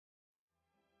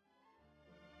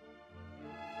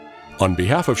On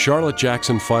behalf of Charlotte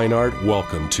Jackson Fine Art,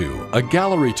 welcome to a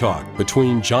gallery talk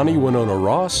between Johnnie Winona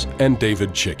Ross and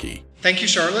David Chickey. Thank you,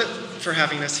 Charlotte, for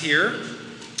having us here.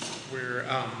 We're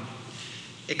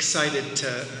excited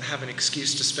to have an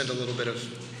excuse to spend a little bit of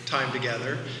time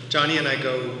together. Johnnie and I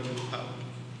go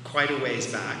quite a ways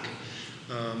back,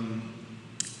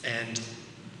 and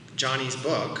Johnnie's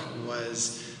book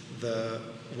was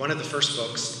one of the first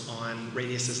books on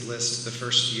Radius's list the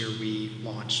first year we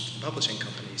launched the publishing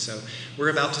company. So we're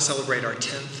about to celebrate our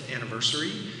 10th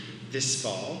anniversary this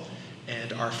fall,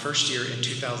 and our first year in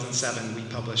 2007 we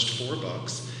published 4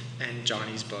 books, and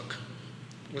Johnnie's book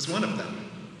was one of them.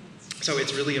 So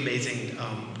it's really amazing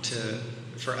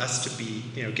for us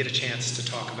to get a chance to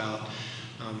talk about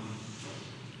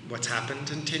what's happened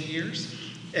in 10 years,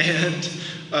 and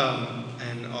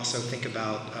also think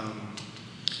about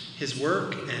his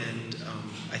work, and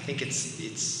I think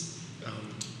it's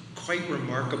quite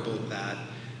remarkable that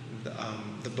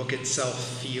the book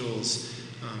itself feels,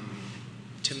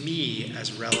 to me,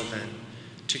 as relevant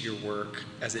to your work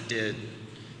as it did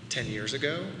 10 years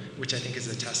ago, which I think is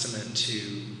a testament to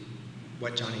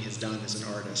what Johnnie has done as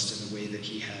an artist and the way that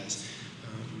he has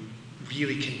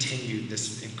really continued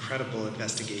this incredible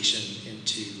investigation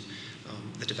into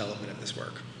the development of this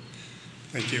work.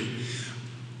 Thank you.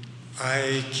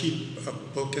 I keep a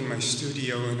book in my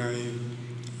studio, and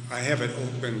I have it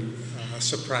open a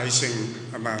surprising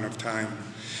amount of time.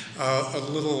 A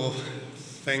little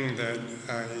thing that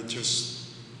I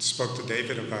just spoke to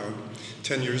David about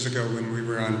 10 years ago when we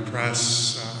were on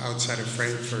press outside of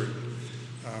Frankfurt,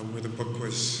 where the book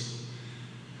was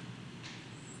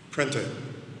printed.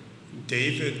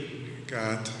 David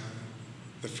got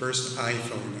the first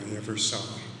iPhone I ever saw.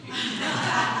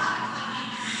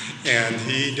 And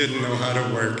he didn't know how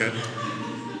to work it.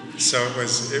 So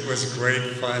it was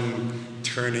great fun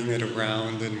turning it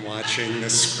around and watching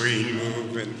the screen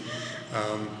move, and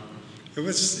it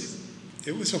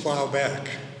was a while back.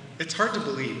 It's hard to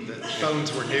believe that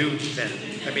phones were new then.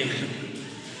 I mean,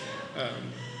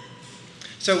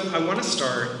 so I want to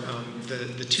start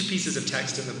the 2 pieces of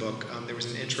text in the book. There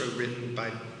was an intro written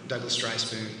by Douglas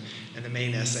Dryspoon, and the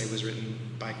main essay was written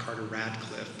by Carter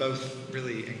Radcliffe, both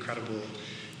really incredible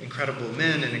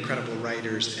men and incredible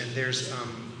writers. And there's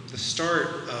the start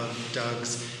of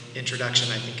Doug's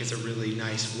introduction, I think, is a really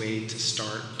nice way to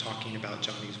start talking about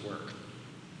Johnnie's work.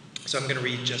 So I'm going to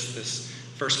read just this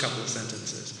first couple of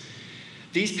sentences.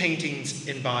 These paintings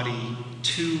embody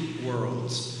 2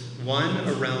 worlds, one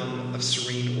a realm of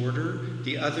serene order,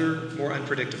 the other more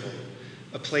unpredictable,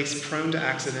 a place prone to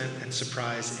accident and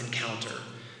surprise encounter.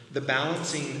 The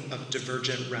balancing of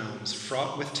divergent realms,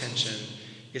 fraught with tension,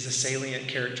 is a salient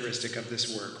characteristic of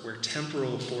this work, where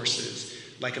temporal forces,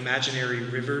 like imaginary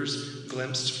rivers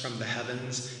glimpsed from the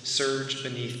heavens, surge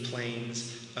beneath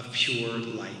plains of pure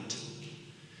light.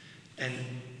 And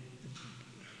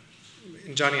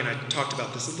Johnnie and I talked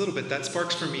about this a little bit. That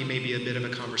sparks for me maybe a bit of a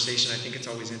conversation. I think it's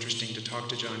always interesting to talk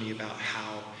to Johnnie about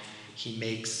how he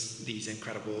makes these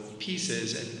incredible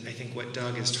pieces. And I think what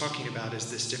Doug is talking about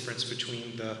is this difference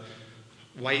between the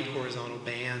white horizontal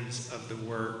bands of the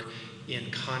work in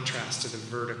contrast to the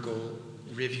vertical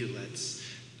rivulets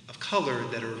of color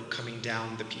that are coming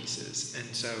down the pieces.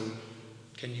 And so,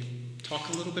 can you talk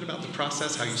a little bit about the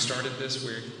process, how you started this,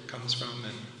 where it comes from?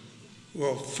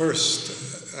 Well,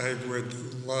 first, I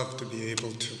would love to be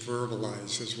able to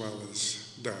verbalize as well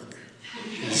as Doug.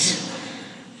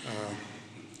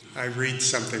 I read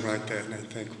something like that and I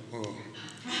think, whoa,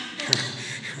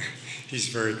 he's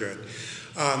very good.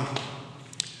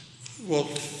 Well,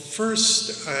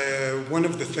 first, one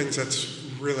of the things that's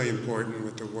really important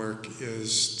with the work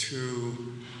is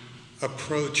to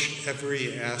approach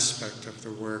every aspect of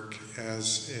the work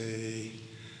as an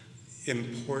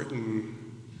important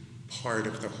part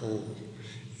of the whole.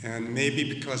 And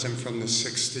maybe because I'm from the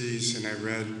 60s and I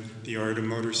read The Art of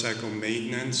Motorcycle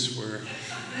Maintenance, where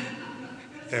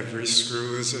every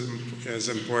screw is as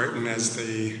important as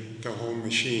the whole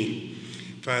machine.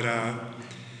 But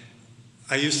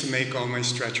I used to make all my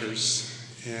stretchers,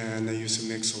 and I used to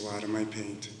mix a lot of my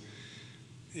paint.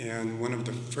 And one of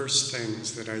the first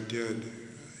things that I did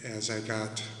as I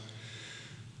got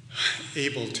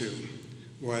able to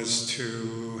was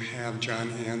to have John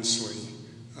Ansley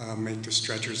make the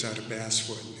stretchers out of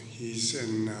basswood. He's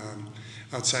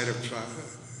outside of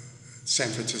San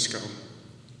Francisco.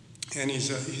 And he's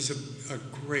a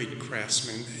great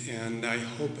craftsman, and I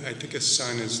think his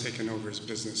son has taken over his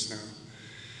business now.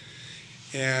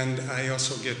 And I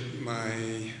also get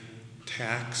my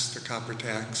tacks, the copper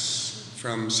tacks,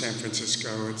 from San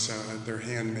Francisco. They're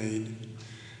handmade.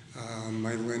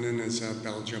 My linen is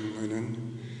Belgium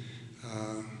linen.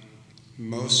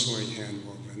 mostly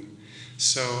hand-woven.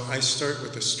 So I start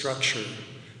with a structure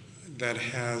that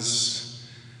has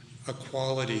a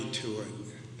quality to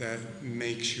it that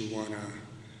makes you want to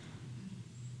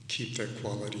keep that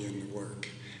quality in the work.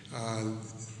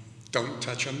 Don't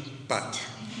touch them, but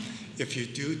if you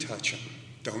do touch them,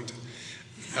 don't.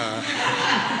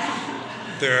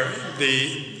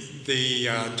 The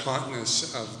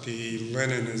tautness of the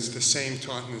linen is the same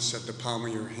tautness at the palm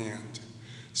of your hand.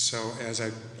 So as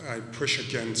I push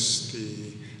against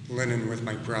the linen with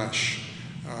my brush,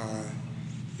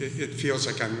 it feels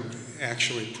like I'm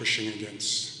actually pushing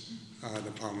against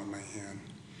the palm of my hand.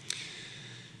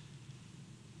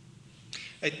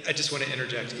 I just want to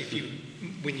interject.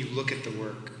 When you look at the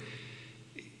work,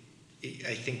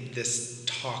 I think this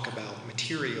talk about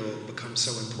material becomes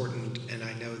so important, and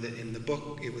I know that in the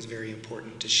book it was very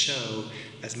important to show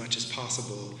as much as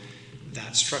possible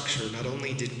that structure. Not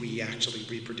only did we actually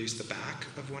reproduce the back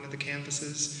of one of the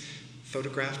canvases,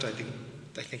 photographed, I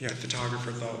think the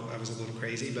photographer thought I was a little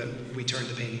crazy, but we turned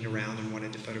the painting around and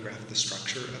wanted to photograph the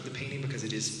structure of the painting because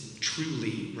it is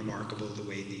truly remarkable the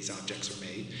way these objects are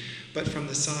made. But from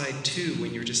the side too,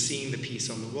 when you're just seeing the piece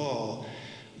on the wall,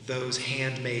 those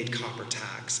handmade copper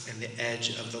tacks and the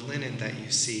edge of the linen that you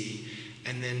see,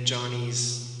 and then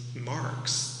Johnny's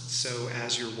marks. So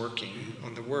as you're working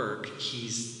on the work,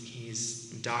 he's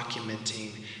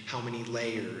documenting how many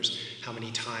layers, how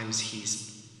many times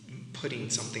he's putting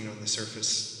something on the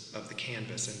surface of the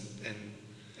canvas, and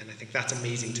I think that's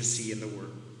amazing to see in the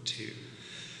work too.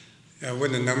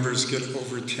 When the numbers get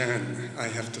over 10, I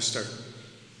have to start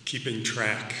keeping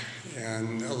track,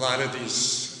 and a lot of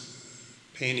these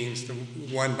paintings, the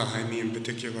one behind me in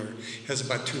particular, has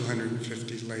about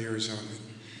 250 layers on it.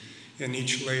 And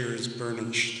each layer is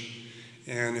burnished.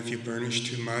 And if you burnish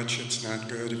too much, it's not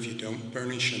good. If you don't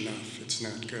burnish enough, it's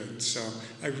not good. So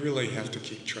I really have to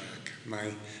keep track.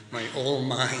 My old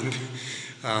mind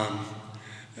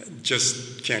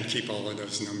just can't keep all of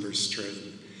those numbers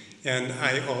straight. And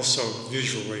I also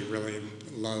visually really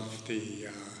love the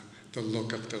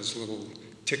look of those little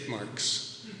tick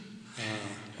marks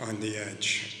on the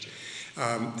edge.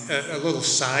 A little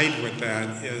side with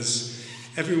that is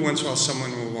every once in a while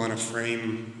someone will want to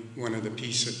frame one of the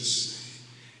pieces,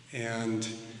 and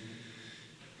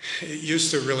it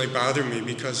used to really bother me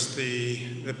because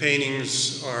the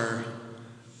paintings are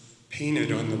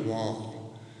painted on the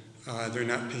wall. They're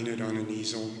not painted on an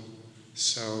easel,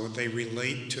 so they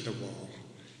relate to the wall.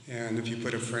 And if you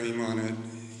put a frame on it,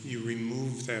 you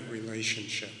remove that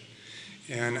relationship.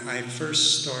 And I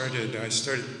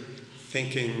started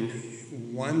thinking,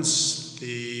 once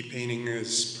the painting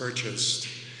is purchased,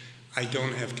 I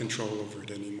don't have control over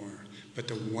it anymore. But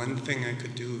the one thing I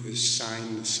could do is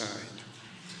sign the side.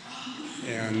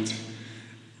 And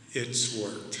it's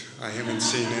worked. I haven't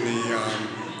seen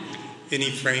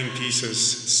any framed pieces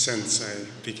since I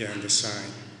began to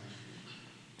sign.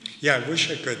 Yeah, I wish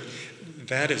I could.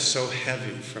 That is so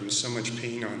heavy from so much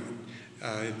paint on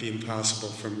it. It'd be impossible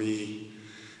for me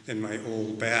in my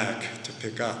old back to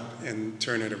pick up and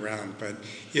turn it around. But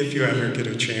if you ever get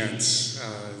a chance,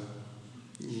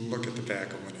 look at the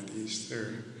back of one of these.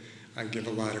 I give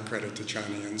a lot of credit to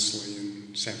Johnny Ensley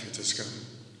in San Francisco.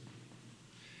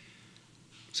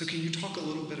 So can you talk a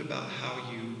little bit about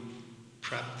how you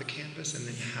prep the canvas and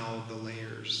then how the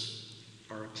layers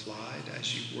are applied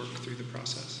as you work through the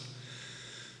process?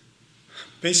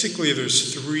 Basically,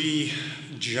 there's three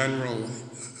general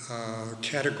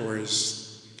categories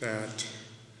that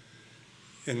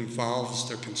involves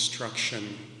the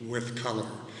construction with color.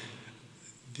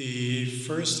 The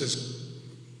first is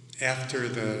after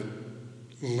the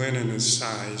linen is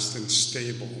sized and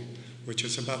stable, which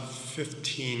is about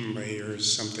 15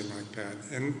 layers, something like that.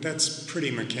 And that's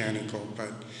pretty mechanical,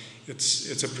 but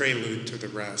it's a prelude to the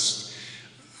rest.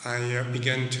 I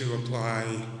begin to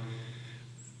apply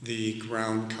the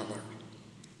ground color.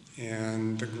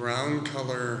 And the ground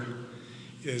color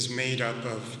is made up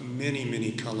of many,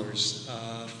 many colors.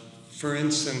 For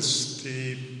instance,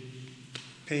 the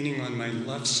painting on my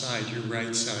left side, your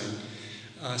right side,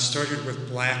 started with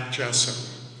black gesso.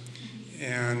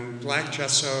 And black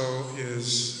gesso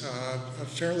is a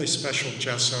fairly special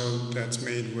gesso that's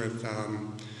made with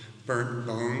burnt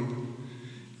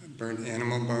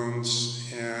animal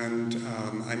bones, and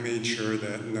I made sure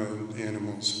that no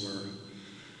animals were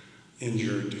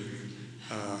injured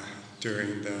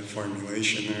during the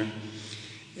formulation there.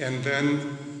 And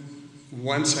then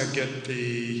once I get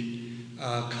the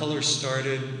color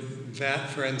started, that,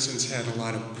 for instance, had a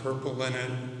lot of purple in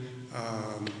it,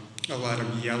 a lot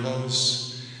of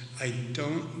yellows. I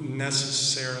don't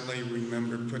necessarily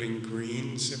remember putting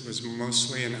greens. It was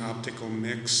mostly an optical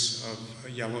mix of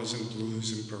yellows and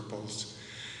blues and purples,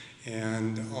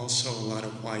 and also a lot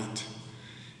of white,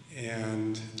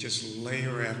 and just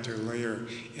layer after layer.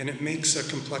 And it makes a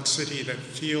complexity that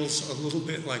feels a little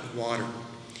bit like water,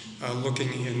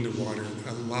 looking into water.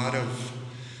 A lot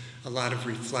of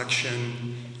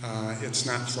reflection. It's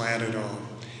not flat at all.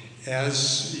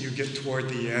 As you get toward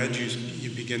the edge, you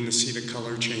begin to see the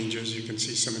color changes. You can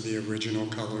see some of the original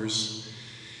colors.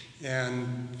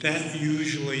 And that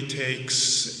usually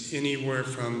takes anywhere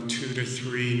from 2 to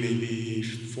 3, maybe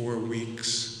 4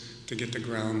 weeks to get the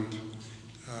ground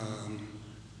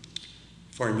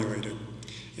formulated.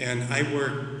 And I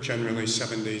work generally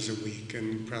 7 days a week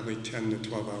and probably 10 to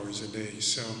 12 hours a day.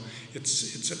 So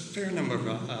it's a fair number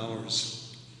of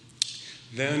hours.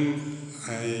 Then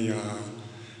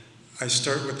I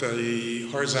start with the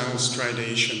horizontal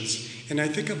striations. And I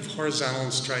think of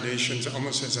horizontal striations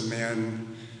almost as a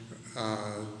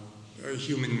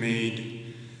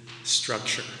human-made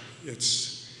structure. It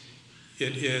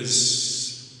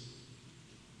is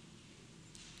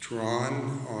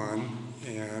drawn on,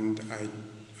 and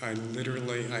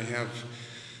I have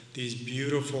these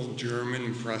beautiful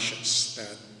German brushes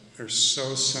that are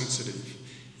so sensitive,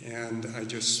 and I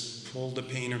just pull the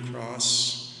paint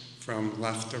across from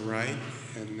left to right,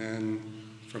 and then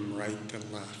from right to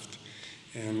left.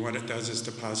 And what it does is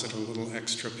deposit a little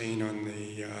extra paint on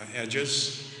the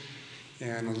edges,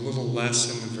 and a little less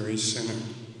in the very center.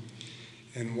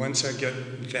 And once I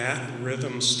get that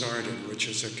rhythm started, which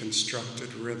is a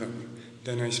constructed rhythm,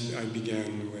 then I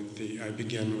begin with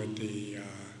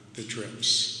the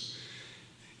drips.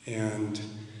 And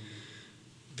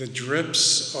the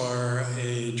drips are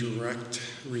a direct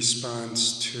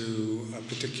response to a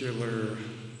particular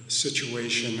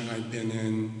situation I've been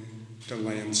in the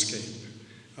landscape.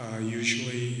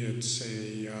 Usually it's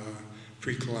a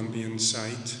pre-Columbian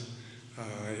site.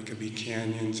 It could be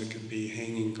canyons, it could be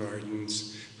hanging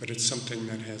gardens, but it's something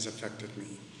that has affected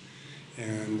me.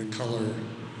 And the color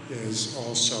is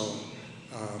also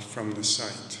from the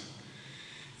site.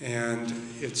 And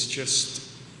it's just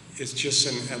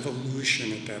an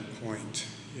evolution at that point.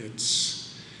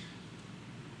 It's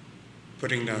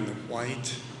putting down the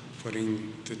white,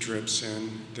 putting the drips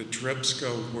in. The drips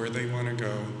go where they want to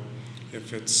go.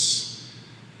 If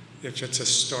it's a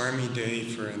stormy day,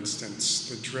 for instance,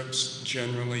 the drips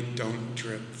generally don't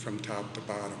drip from top to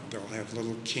bottom. They'll have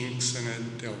little kinks in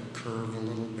it. They'll curve a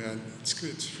little bit.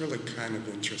 It's really kind of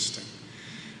interesting.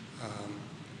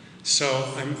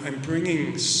 So I'm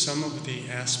bringing some of the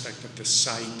aspect of the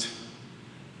site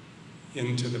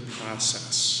into the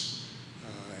process.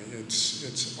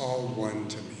 It's all one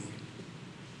to me.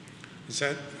 Does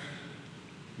that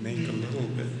make a little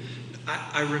bit?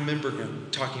 I remember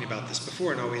talking about this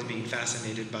before and always being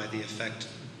fascinated by the effect,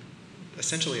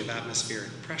 essentially, of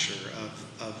atmospheric pressure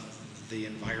of the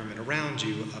environment around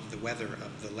you, of the weather,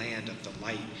 of the land, of the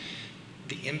light,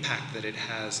 the impact that it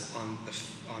has on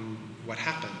what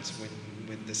happens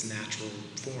when this natural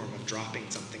form of dropping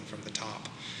something from the top,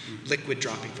 liquid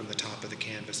dropping from the top of the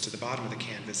canvas to the bottom of the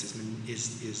canvas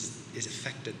is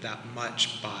affected that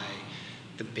much by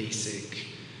the basic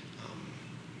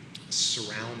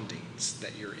surroundings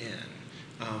that you're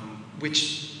in,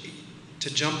 which,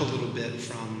 to jump a little bit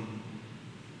from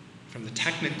the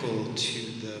technical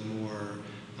to the more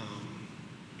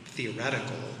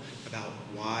theoretical about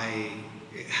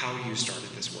how you started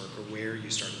this work or where you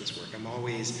started this work. I'm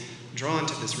always drawn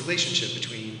to this relationship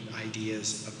between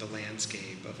ideas of the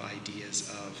landscape, of ideas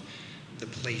of the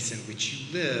place in which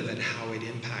you live and how it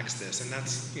impacts this. And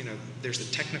that's, there's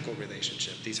a technical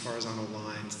relationship, these horizontal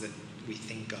lines that we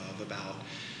think of about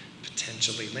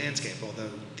potentially landscape, although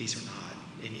these are not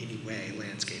in any way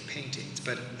landscape paintings.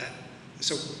 But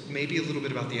so maybe a little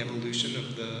bit about the evolution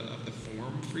of the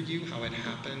form for you, how it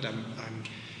happened.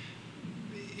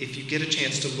 If you get a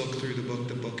chance to look through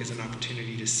the book is an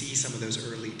opportunity to see some of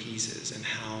those early pieces and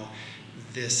how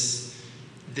this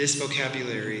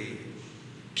vocabulary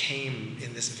came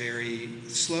in this very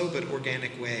slow but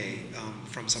organic way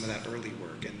from some of that early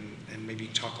work, and maybe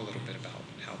talk a little bit about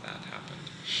how that happened.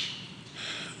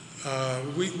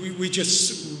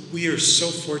 We are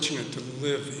so fortunate to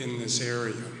live in this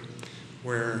area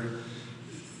where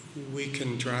we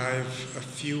can drive a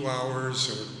few hours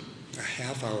or a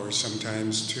half hour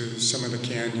sometimes to some of the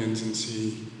canyons and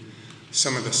see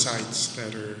some of the sites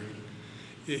that are,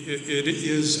 it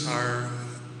is our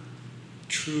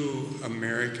true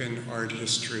American art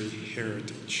history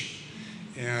heritage.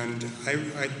 And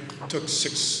I took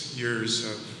 6 years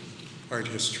of art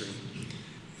history,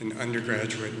 in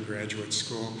undergraduate and graduate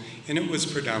school, and it was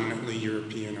predominantly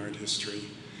European art history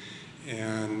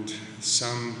and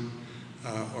some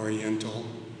Oriental,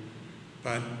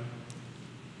 but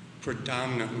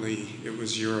predominantly it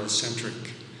was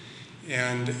Eurocentric.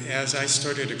 And as I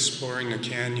started exploring the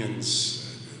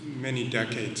canyons many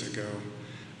decades ago,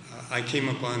 I came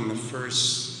upon the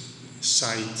first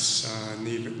sites,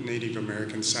 Native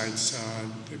American sites,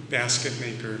 the basket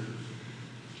maker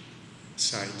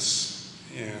sites,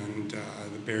 and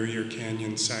the Barrier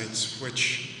Canyon sites,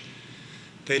 which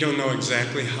they don't know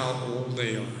exactly how old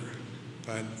they are,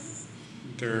 but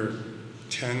they're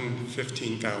 10,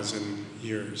 15,000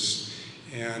 years.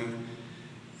 And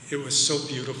it was so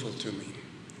beautiful to me.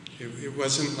 It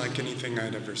wasn't like anything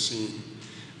I'd ever seen.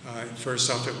 First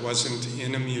off, it wasn't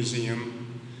in a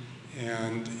museum,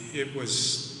 and it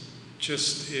was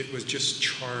just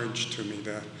charged to me.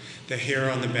 The hair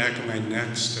on the back of my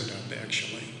neck stood up,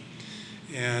 actually.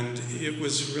 And it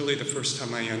was really the first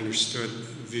time I understood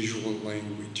visual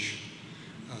language,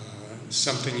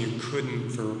 something you couldn't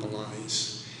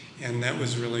verbalize. And that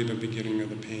was really the beginning of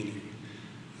the painting.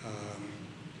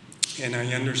 And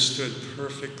I understood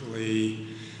perfectly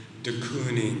de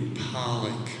Kooning,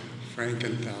 Pollock,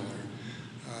 Frankenthaler.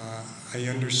 I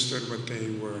understood what they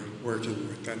were working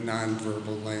with, that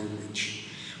nonverbal language.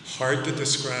 Hard to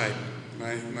describe.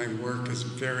 My work is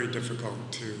very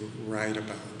difficult to write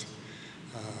about.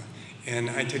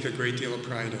 And I take a great deal of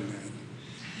pride in that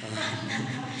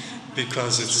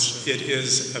because it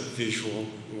is a visual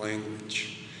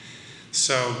language.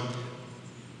 So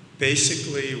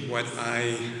basically what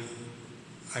I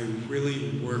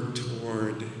really work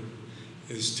toward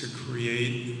is to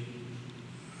create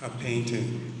a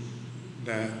painting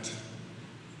that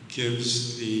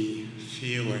gives the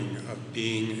feeling of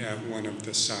being at one of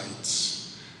the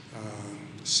sites.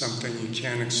 Something you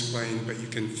can't explain, but you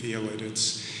can feel it.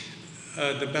 It's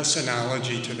the best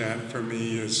analogy to that for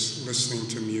me is listening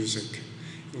to music.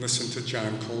 Listen to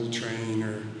John Coltrane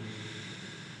or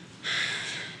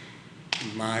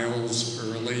Miles'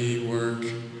 early work,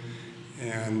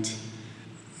 and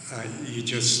you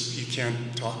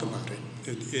can't talk about it.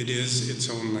 It is its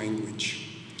own language.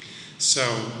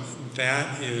 So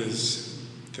that is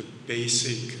the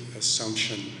basic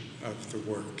assumption of the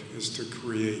work, is to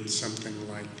create something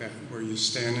like that, where you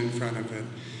stand in front of it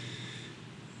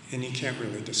and you can't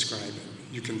really describe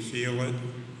it. You can feel it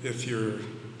if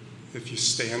you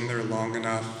stand there long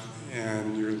enough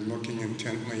and you're looking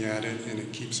intently at it and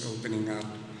it keeps opening up.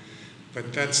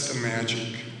 But that's the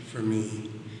magic for me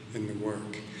in the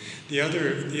work. The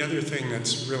other thing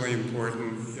that's really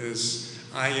important is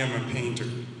I am a painter,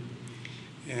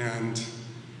 and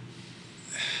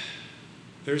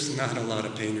there's not a lot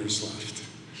of painters left.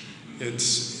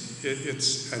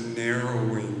 It's a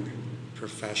narrowing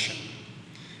profession.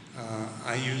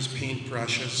 I use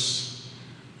paintbrushes.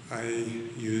 I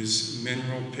use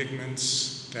mineral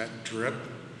pigments that drip.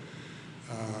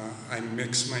 I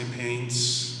mix my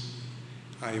paints.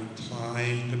 I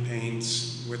apply the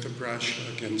paints with a brush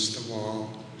against the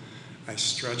wall. I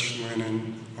stretch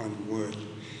linen on wood.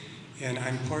 And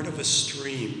I'm part of a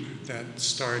stream that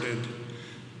started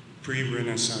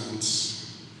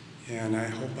pre-Renaissance. And I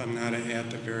hope I'm not at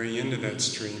the very end of that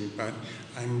stream, but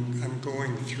I'm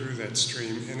going through that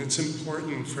stream. And it's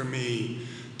important for me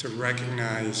to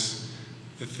recognize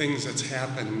the things that's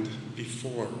happened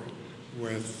before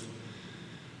with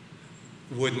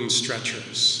wooden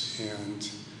stretchers and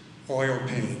oil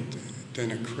paint,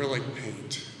 then acrylic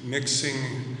paint,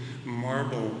 mixing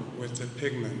marble with the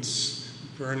pigments,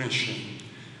 burnishing.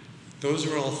 Those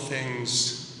are all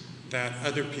things that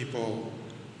other people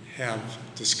have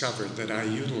discovered that I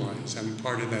utilize. I'm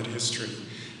part of that history.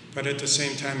 But at the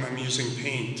same time, I'm using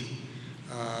paint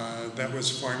that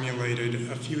was formulated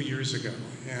a few years ago.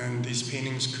 And these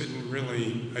paintings couldn't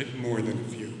really, more than a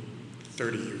few,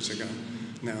 30 years ago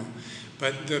now.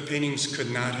 But the paintings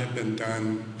could not have been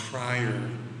done prior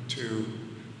to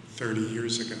 30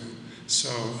 years ago. So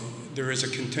there is a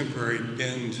contemporary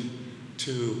bend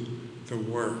to the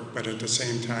work, but at the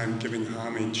same time giving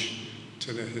homage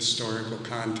to the historical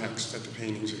context that the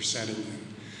paintings are setting in.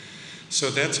 So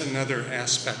that's another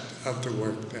aspect of the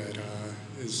work that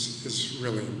is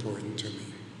really important to me.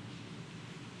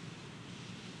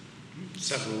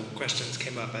 Several questions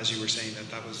came up as you were saying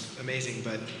that was amazing,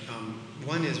 but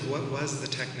one is, what was the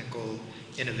technical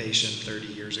innovation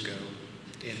 30 years ago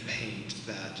in paint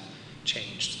that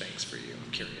changed things for you?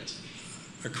 I'm curious.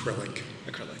 Acrylic.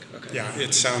 Acrylic, okay. Yeah,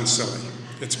 it sounds silly.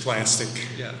 It's plastic.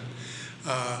 Yeah.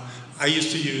 I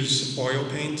used to use oil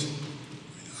paint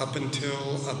up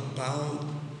until about,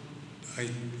 I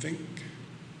think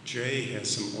Jay has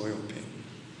some oil paint.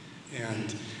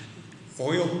 And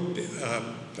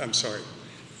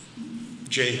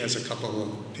Jay has a couple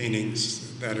of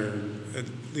paintings that are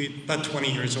about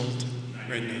 20 years old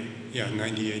right now. Yeah,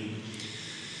 98.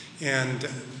 And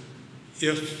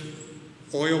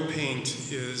if oil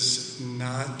paint is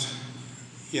not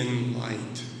in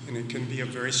light, and it can be a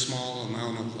very small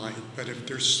amount of light, but if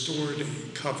they're stored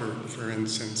covered, for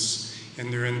instance,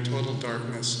 and they're in total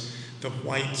darkness, the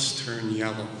whites turn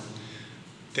yellow.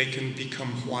 They can become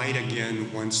white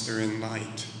again once they're in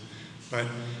light. But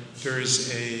there's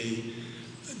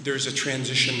a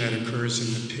transition that occurs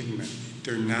in the pigment.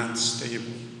 They're not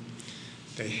stable.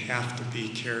 They have to be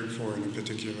cared for in a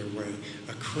particular way.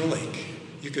 Acrylic,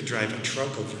 you could drive a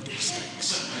truck over these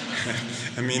things.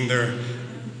 I mean, the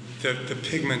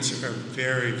pigments are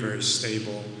very, very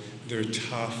stable. They're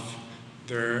tough.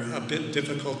 They're a bit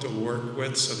difficult to work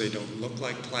with, so they don't look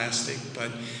like plastic,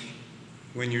 but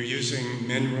when you're using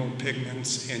mineral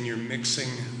pigments and you're mixing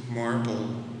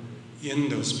marble in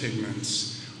those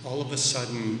pigments, all of a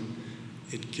sudden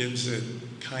it gives it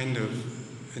kind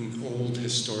of an old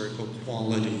historical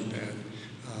quality that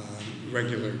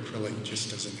regular acrylic just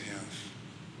doesn't have.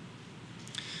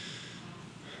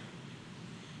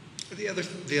 The other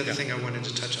thing I wanted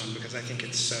to touch on, because I think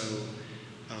it's so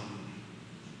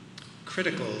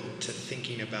critical to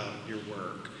thinking about your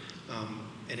work,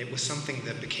 and it was something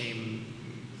that became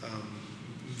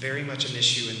very much an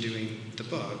issue in doing the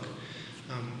book,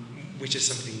 which is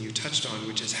something you touched on,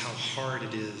 which is how hard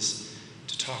it is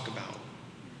to talk about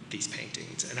these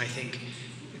paintings. And I think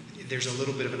there's a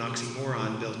little bit of an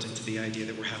oxymoron built into the idea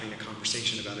that we're having a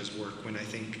conversation about his work, when I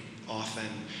think often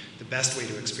the best way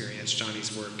to experience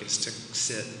Johnny's work is to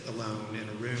sit alone in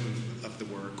a room of the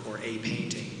work or a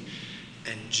painting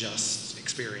and just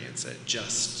experience it,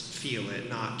 just feel it,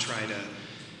 not try to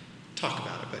talk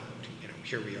about it, but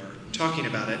here we are talking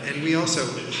about it. And we also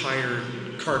hired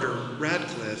Carter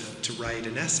Radcliffe to write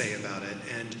an essay about it,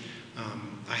 and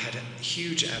I had a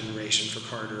huge admiration for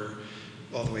Carter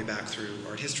all the way back through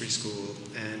art history school,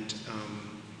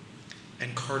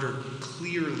 and Carter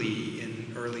clearly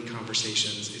in early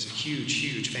conversations is a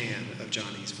huge fan of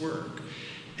Johnny's work.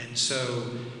 And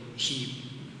so he,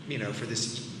 for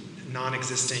this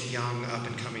non-existent young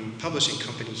up-and-coming publishing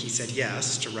company, he said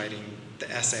yes to writing the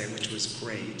essay, which was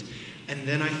great. And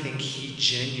then I think he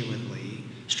genuinely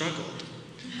struggled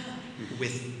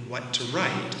with what to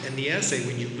write. And the essay,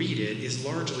 when you read it, is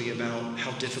largely about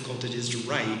how difficult it is to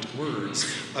write words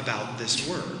about this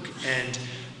work. And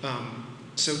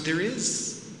so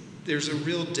there's a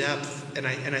real depth, and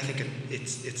I think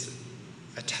it's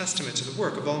a testament to the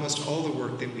work of almost all the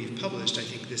work that we've published. I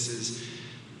think this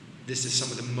is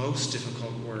some of the most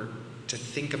difficult work to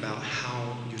think about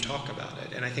how you talk about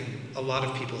it. And I think a lot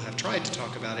of people have tried to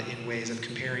talk about it in ways of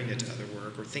comparing it to other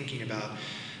work or thinking about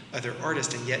other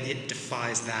artists, and yet it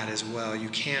defies that as well. You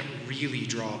can't really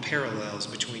draw parallels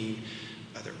between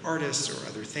other artists or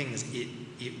other things. It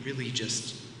really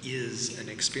just is an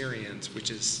experience, which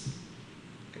is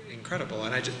incredible.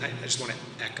 And I just want to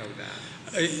echo that.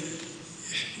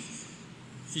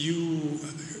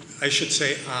 I should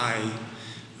say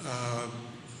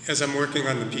as I'm working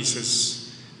on the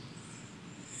pieces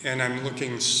and I'm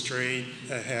looking straight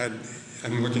ahead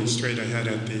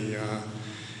at the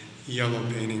yellow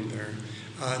painting there.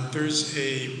 There's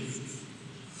a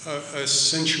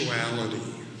sensuality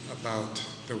about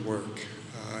the work.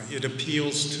 It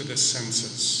appeals to the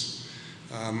senses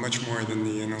much more than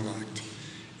the intellect.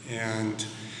 And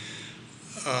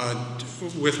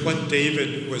with what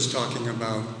David was talking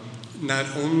about, not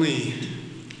only,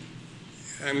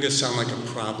 I'm going to sound like a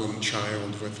problem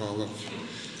child with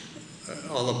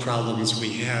all the problems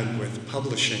we had with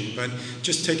publishing, but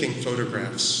just taking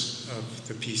photographs of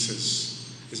the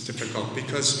pieces is difficult,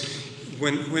 because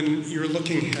when you're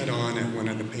looking head on at one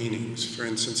of the paintings, for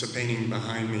instance, a painting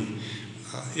behind me,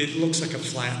 it looks like a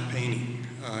flat painting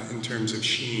in terms of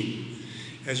sheen.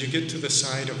 As you get to the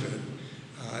side of it,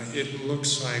 it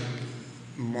looks like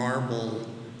marble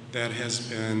that has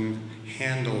been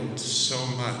handled so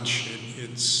much.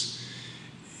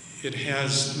 It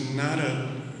has not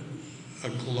a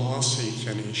glossy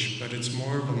finish, but it's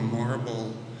more of a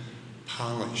marble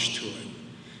polish to it.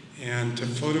 And to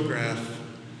photograph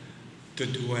the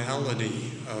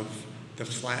duality of the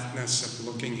flatness of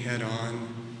looking head on,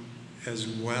 as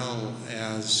well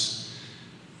as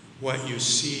what you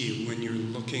see when you're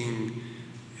looking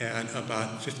at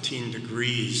about 15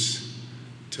 degrees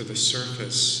to the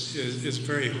surface is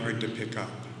very hard to pick up.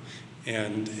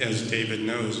 And as David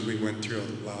knows, we went through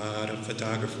a lot of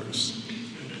photographers.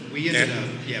 We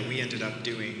ended up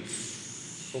doing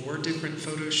 4 different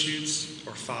photo shoots,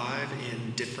 or 5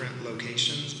 in different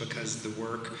locations, because the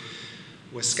work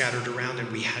was scattered around,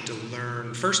 and we had to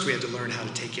learn how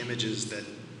to take images that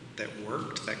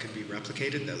worked, that could be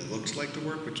replicated, that looked like the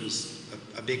work, which was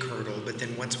a big hurdle. But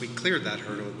then once we cleared that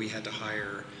hurdle, we had to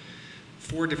hire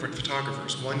 4 different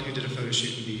photographers. One who did a photo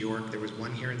shoot in New York, there was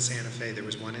one here in Santa Fe, there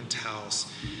was one in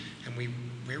Taos, and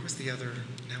where was the other?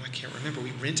 Now I can't remember.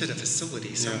 We rented a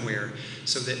facility somewhere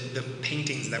so that the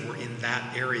paintings that were in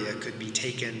that area could be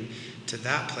taken to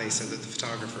that place so that the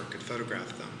photographer could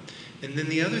photograph them. And then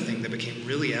the other thing that became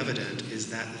really evident is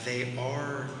that they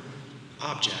are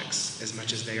objects as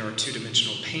much as they are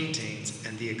 2-dimensional paintings,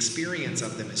 and the experience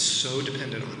of them is so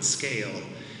dependent on scale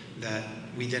that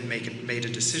we then made a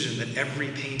decision that every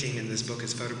painting in this book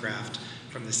is photographed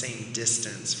from the same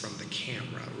distance from the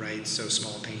camera, right? So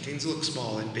small paintings look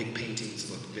small and big paintings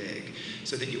look big,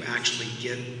 so that you actually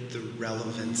get the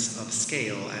relevance of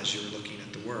scale as you're looking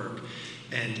at the work.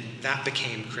 And that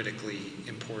became critically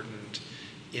important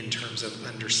in terms of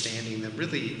understanding them.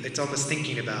 Really, it's almost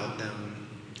thinking about them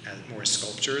as more as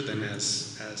sculpture than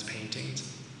as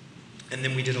paintings. And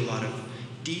then we did a lot of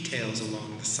details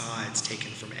along the sides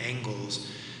taken from angles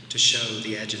to show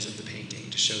the edges of the painting,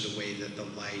 to show the way that the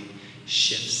light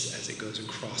shifts as it goes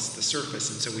across the surface.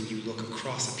 And so when you look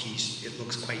across a piece, it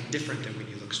looks quite different than when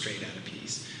you look straight at a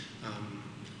piece.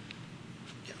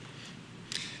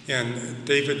 And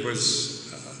David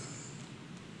was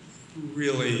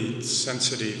really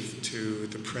sensitive to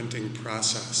the printing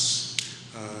process.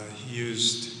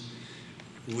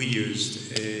 We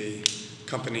used a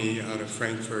company out of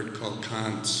Frankfurt called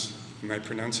Kantz. Am I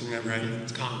pronouncing that right?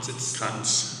 It's Kantz. It's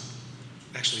Kantz.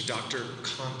 Actually, Dr.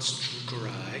 Kantz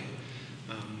Druckerei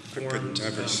I could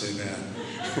never say that.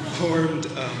 Formed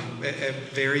a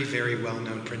very, very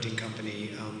well-known printing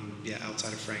company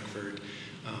outside of Frankfurt.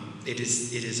 It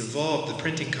has evolved. The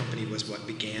printing company was what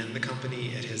began the company.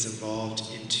 It has evolved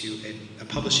into a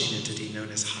publishing entity known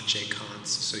as H.C. Kantz,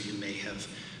 so you may have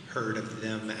heard of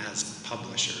them as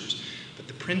publishers. But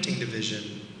the printing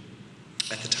division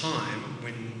at the time,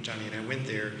 when Johnny and I went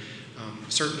there,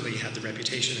 certainly had the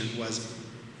reputation and was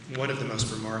one of the most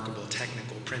remarkable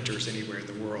technical printers anywhere in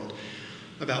the world.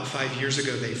 About 5 years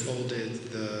ago, they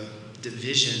folded the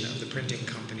division of the printing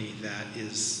company that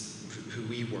is who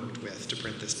we worked with to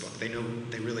print this book.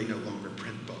 They really no longer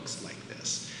print books like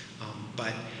this.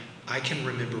 But I can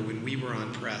remember when we were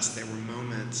on press, there were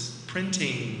moments,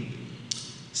 printing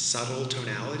subtle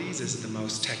tonalities is the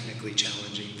most technically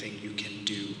challenging thing you can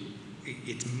do.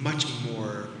 It's much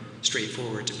more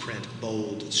straightforward to print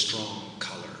bold, strong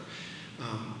color.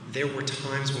 There were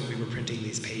times when we were printing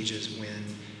these pages when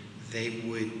they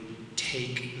would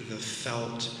take the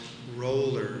felt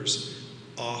rollers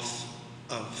off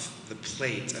of the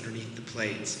plates, underneath the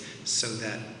plates, so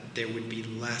that there would be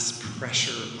less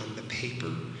pressure on the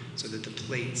paper, so that the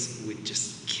plates would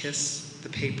just kiss the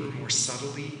paper more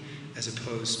subtly, as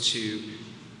opposed to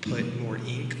put more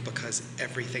ink, because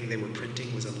everything they were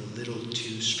printing was a little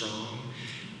too strong.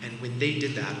 And when they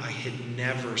did that, I had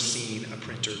never seen a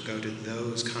printer go to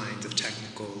those kinds of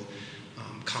technical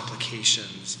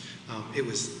complications. It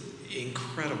was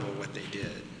incredible what they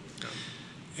did.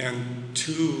 And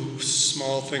 2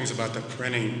 small things about the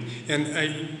printing. And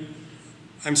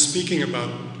I'm speaking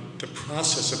about the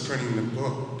process of printing the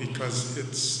book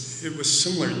because it was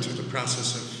similar to the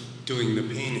process of doing the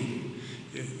painting.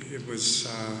 It was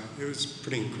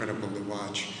pretty incredible to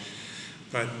watch.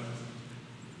 But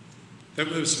that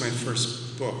was my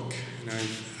first book, and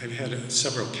I've had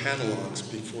several catalogs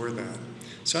before that.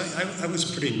 So I was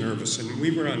pretty nervous, and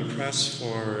we were on press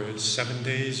for 7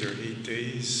 days or 8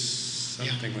 days,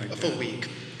 something like that. A full week.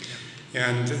 Yeah.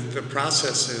 And the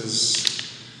process is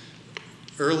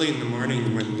early in the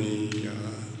morning when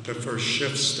the first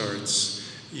shift starts,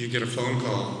 you get a phone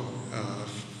call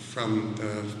from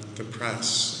the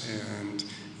press, and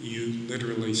you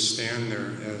literally stand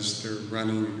there as they're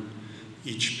running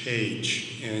each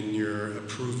page, and you're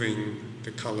approving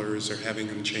the colors or having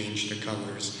them change the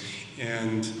colors.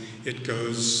 And it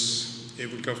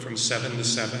would go from 7 to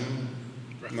 7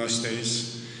 most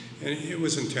days, and it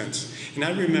was intense. And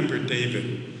I remember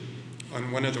David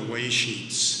on one of the way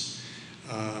sheets,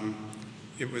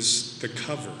 it was the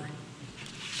cover.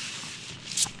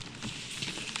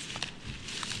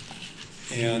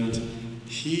 And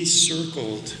he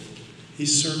circled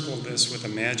this with a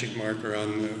magic marker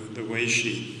on the way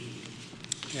sheet.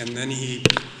 And then he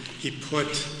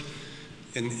put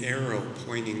an arrow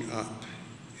pointing up,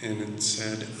 and it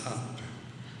said up.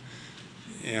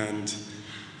 And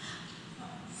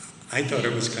I thought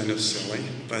it was kind of silly,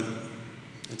 but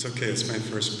it's okay, it's my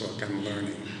first book, I'm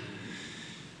learning.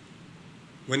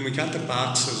 When we got the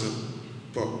boxes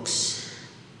of books,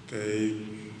 the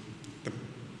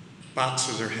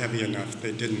boxes are heavy enough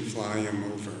they didn't fly them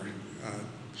over.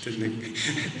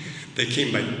 They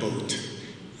came by boat.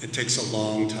 It takes a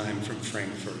long time from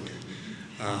Frankfurt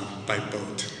by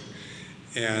boat.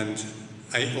 And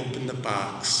I opened the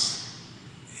box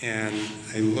and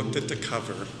I looked at the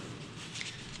cover.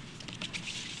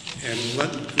 And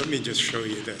let me just show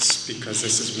you this, because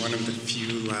this is one of the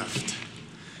few left.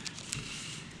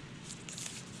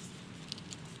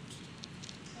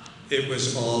 It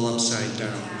was all upside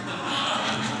down.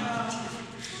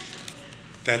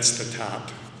 That's the top.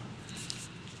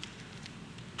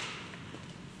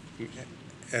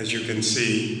 As you can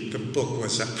see, the book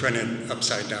was printed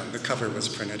upside down. The cover was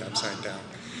printed upside down.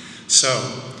 So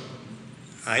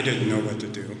I didn't know what to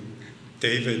do.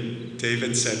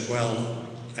 David said, well,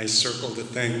 I circled the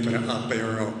thing, put an up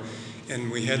arrow, and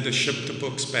we had to ship the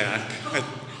books back.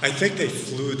 I think they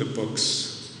flew the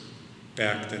books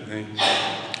back, didn't they?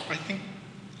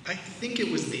 I think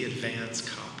it was the advance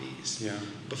copies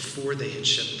before they had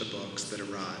shipped the books that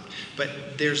arrived.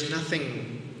 But there's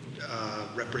nothing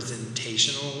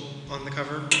representational on the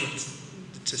cover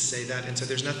to say that, and so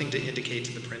there's nothing to indicate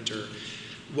to the printer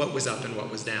what was up and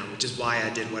what was down, which is why I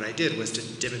did what I did, was to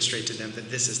demonstrate to them that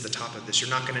this is the top of this. You're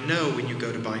not going to know when you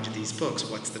go to bind these books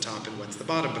what's the top and what's the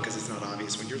bottom, because it's not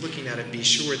obvious when you're looking at it. Be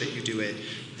sure that you do it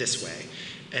this way.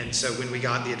 And so when we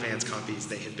got the advance copies,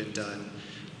 they had been done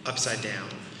upside down.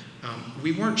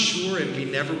 We weren't sure, and we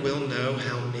never will know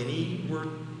how many were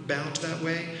bound that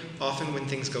way. Often when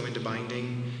things go into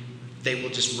binding, they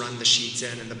will just run the sheets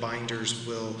in and the binders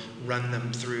will run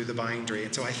them through the bindery.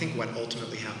 And so I think what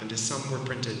ultimately happened is some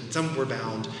were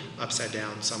bound upside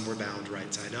down, some were bound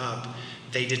right side up.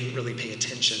 They didn't really pay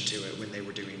attention to it when they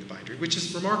were doing the bindery, which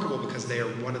is remarkable because they are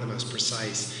one of the most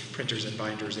precise printers and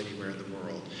binders anywhere in the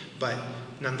world. But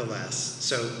nonetheless,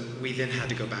 so we then had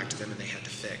to go back to them and they had to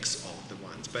fix all of the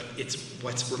ones. But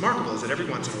what's remarkable is that every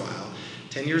once in a while,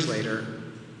 10 years later,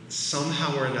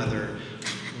 somehow or another,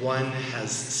 one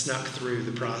has snuck through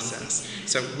the process.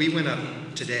 So we went up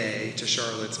today to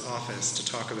Charlotte's office to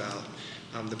talk about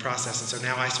the process, and so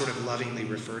now I sort of lovingly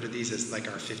refer to these as like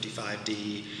our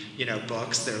 55D,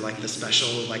 books. They're like the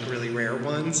special, like really rare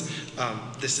ones.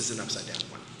 This is an upside down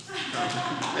one,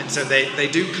 and so they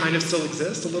do kind of still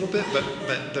exist a little bit,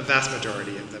 but the vast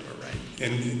majority of them are right.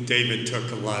 And David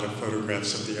took a lot of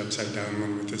photographs of the upside down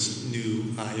one with this new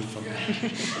iPhone.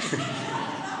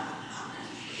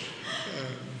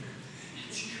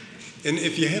 And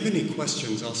if you have any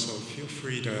questions, also feel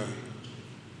free to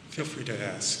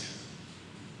ask.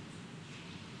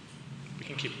 We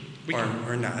can keep.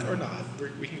 Or not. Or not.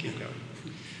 We can keep going.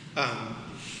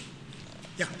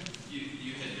 Yeah.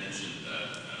 You had mentioned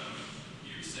that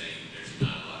you were saying there's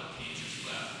not a lot of pages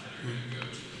left that are going to go to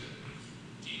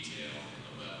the detail and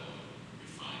the level of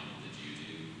refinement that you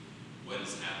do. What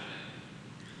is happening?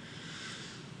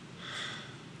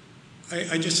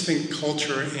 I just think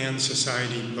culture and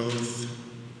society both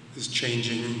is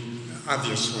changing.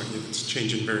 Obviously, it's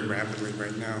changing very rapidly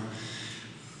right now.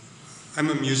 I'm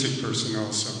a music person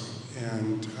also,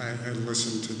 and I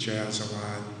listen to jazz a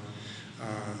lot,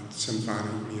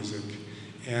 symphonic music,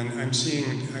 and I'm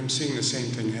seeing the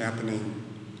same thing happening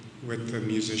with the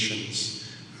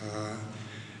musicians.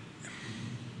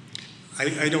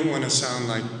 I don't want to sound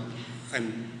like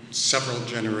I'm several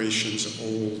generations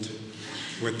old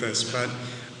with this, but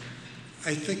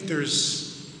I think there's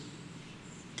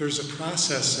a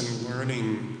process in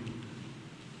learning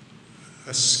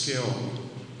a skill,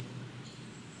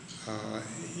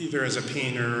 either as a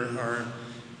painter or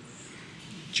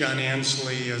John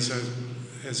Ansley as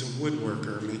a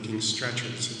woodworker making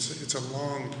stretchers. It's a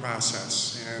long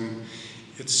process, and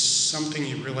it's something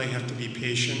you really have to be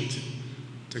patient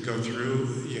to go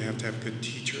through. You have to have good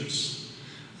teachers.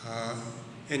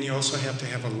 And you also have to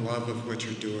have a love of what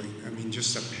you're doing. I mean,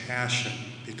 just a passion,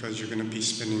 because you're going to be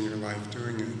spending your life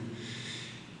doing it.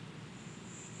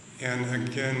 And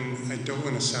again, I don't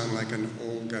want to sound like an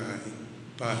old guy,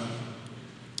 but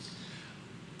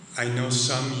I know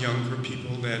some younger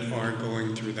people that are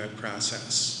going through that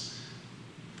process.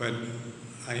 But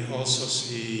I also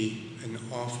see an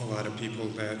awful lot of people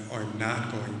that are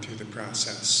not going through the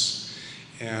process.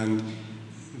 And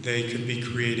they could be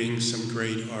creating some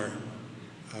great art.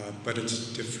 But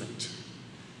it's different.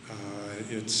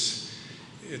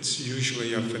 It's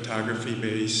usually a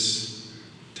photography-based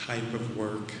type of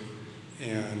work,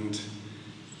 and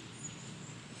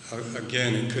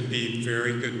again, it could be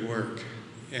very good work,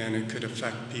 and it could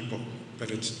affect people,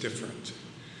 but it's different.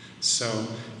 So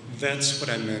that's what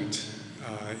I meant.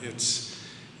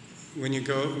 when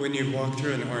you walk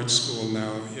through an art school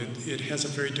now, it has a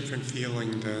very different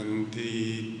feeling than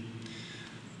the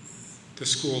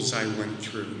schools I went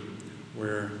through,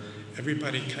 where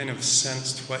everybody kind of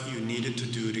sensed what you needed to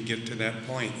do to get to that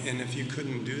point. And if you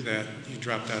couldn't do that, you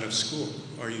dropped out of school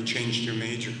or you changed your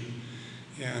major.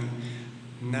 And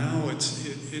now it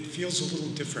feels a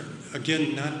little different.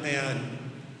 Again, not bad,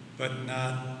 but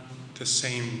not the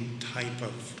same type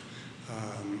of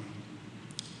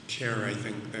care, I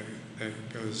think, that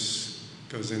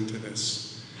goes into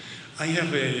this. I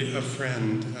have a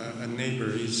friend, a neighbor.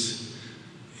 He's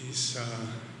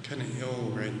kind of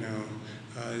ill right now.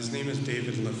 His name is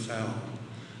David LaFell,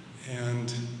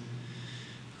 and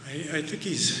I think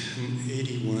he's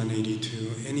 81,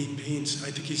 82, and he paints.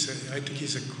 I think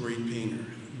he's a great painter.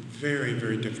 Very,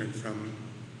 very different from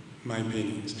my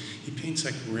paintings. He paints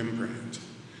like Rembrandt,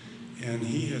 and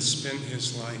he has spent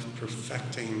his life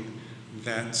perfecting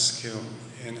that skill,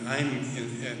 and I'm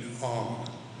in awe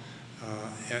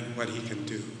at what he can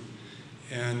do.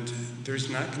 And there's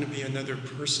not going to be another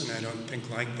person, I don't think,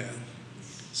 like that.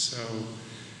 So,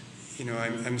 you know,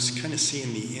 I'm kind of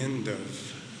seeing the end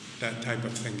of that type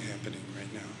of thing happening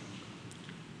right now.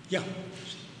 Yeah.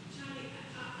 Johnny,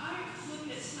 I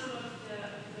looked at some of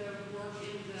the work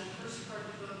in the first part of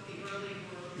the book, the early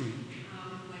work,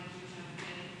 like you have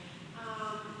been,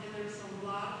 and there's a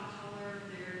lot of color.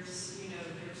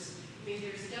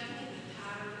 There's definitely the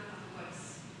pattern of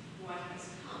what has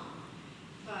come,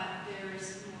 but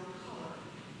there's more color.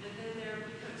 And then there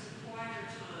becomes a quieter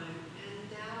time,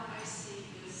 and now I see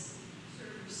this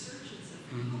sort of resurgence of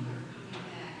color coming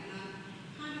back. And I'm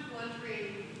kind of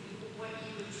wondering what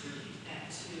you attribute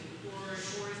that to, or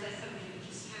is that something that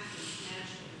just happens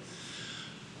naturally?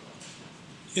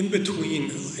 In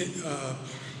between,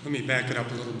 let me back it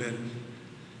up a little bit.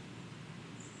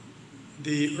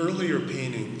 The earlier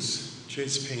paintings,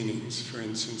 Jay's paintings, for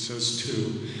instance,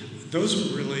 those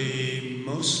were really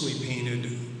mostly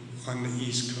painted on the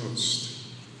East Coast.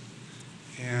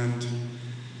 And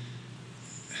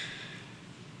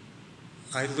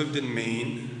I lived in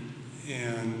Maine,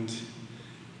 and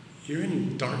you're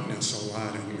in darkness a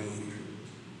lot in Maine.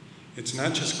 It's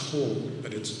not just cold,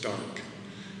 but it's dark.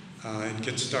 It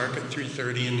gets dark at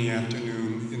 3:30 in the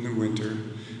afternoon in the winter.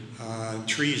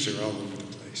 Trees are all over the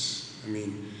place. I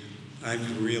mean,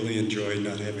 I've really enjoyed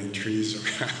not having trees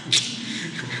around.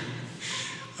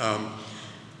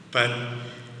 But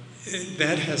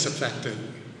that has affected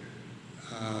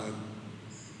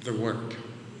the work.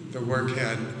 The work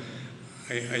had,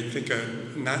 I think,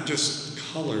 not just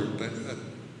color, but a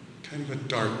kind of a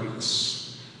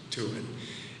darkness to it.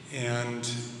 And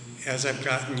as I've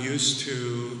gotten used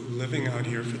to living out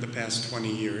here for the past 20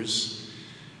 years,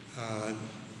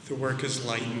 the work has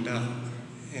lightened up.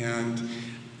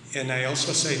 And I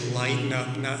also say lighten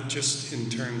up not just in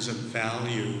terms of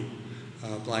value,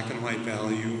 black and white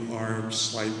value, or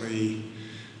slightly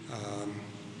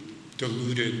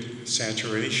diluted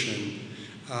saturation,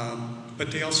 but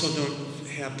they also don't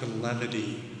have the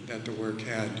levity that the work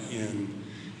had in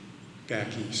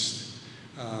back east.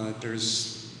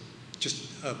 There's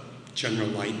just a general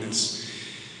lightness.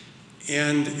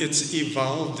 And it's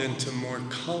evolved into more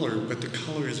color, but the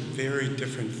color is very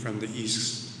different from the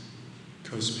East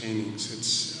Coast paintings.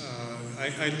 It's,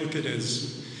 I look at it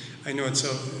as, I know it's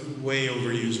a way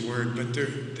overused word, but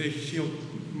they feel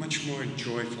much more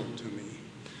joyful to me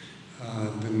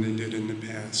than they did in the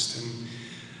past. And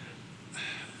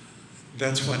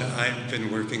that's what I've been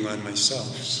working on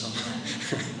myself, so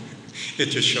it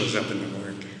just shows up in the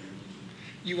work.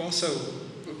 You also,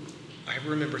 I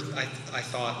remember, I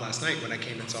thought last night when I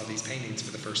came and saw these paintings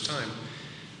for the first time,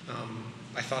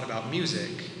 I thought about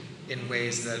music in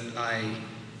ways that I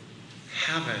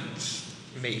haven't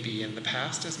maybe in the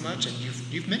past as much. And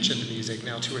you've mentioned the music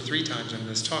now 2 or 3 times in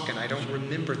this talk, and I don't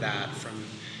remember that from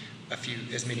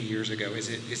as many years ago.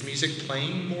 Is music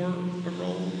playing more a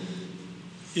role?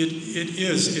 It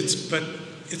is. But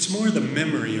it's more the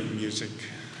memory of music.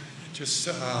 Just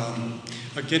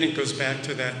again, it goes back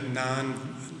to that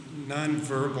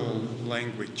non-verbal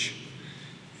language,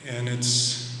 and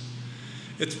it's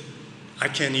I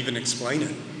can't even explain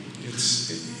it.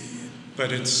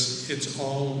 But it's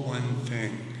all one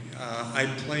thing. I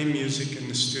play music in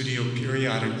the studio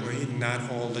periodically,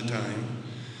 not all the time,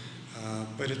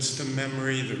 but it's the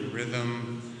memory, the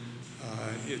rhythm.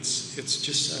 It's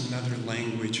just another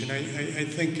language, and I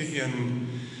think in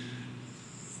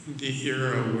the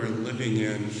era we're living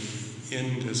in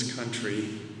this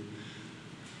country,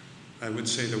 I would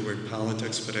say the word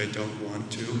politics, but I don't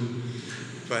want to.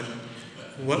 But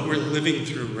what we're living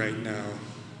through right now,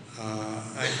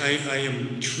 I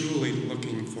am truly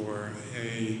looking for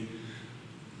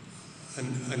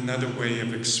another way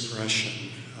of expression.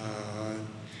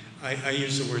 I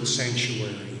use the word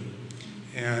sanctuary,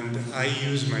 and I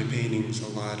use my paintings a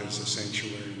lot as a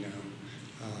sanctuary now.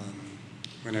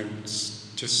 When I'm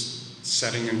just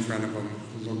sitting in front of them,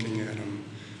 looking at them,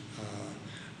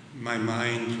 my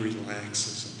mind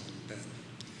relaxes a little bit,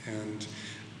 and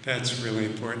that's really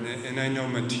important. And I know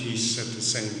Matisse said the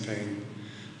same thing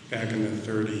back in the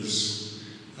 30s,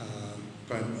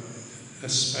 but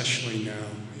especially now,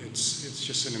 it's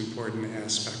just an important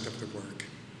aspect of the work.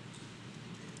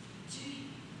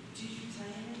 Do you play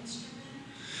an instrument?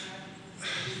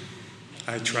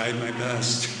 I tried my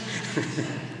best.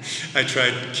 I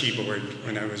tried keyboard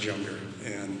when I was younger,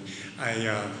 and I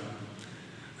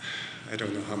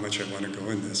don't know how much I want to go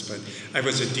in this, but I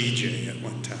was a DJ at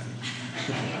one time.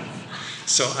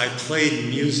 So I played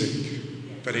music,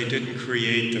 but I didn't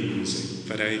create the music,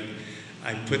 but I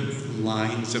put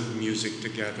lines of music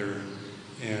together,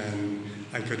 and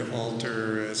I could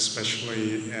alter,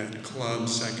 especially at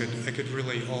clubs, I could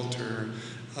really alter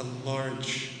a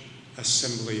large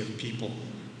assembly of people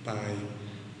by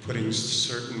putting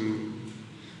setting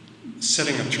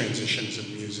up transitions of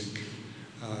music,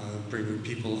 bringing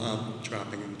people up,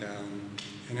 dropping them down.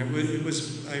 And I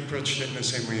approached it in the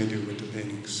same way I do with the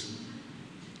paintings.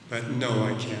 But no,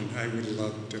 I can't. I would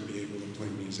love to be able to play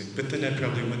music, but then I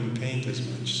probably wouldn't paint as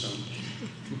much, so.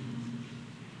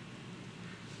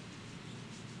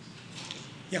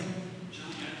 Yeah.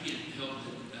 Johnny, I can't help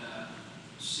but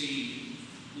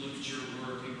look at your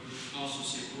work, and also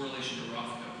see a correlation to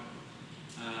Rothko.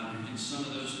 In some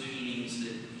of those paintings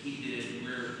that he did,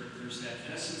 where there's that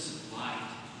essence of light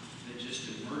that just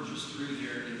emerges through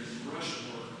there in the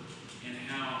brushwork, and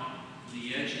how the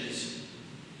edges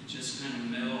just kind of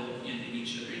meld into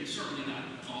each other. And certainly not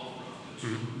all of Rothko's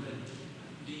work, but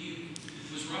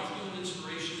was Rothko an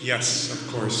inspiration? Yes, of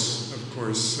course, of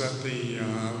course. The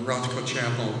Rothko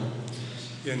Chapel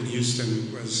in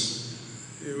Houston was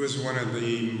one of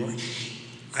the more,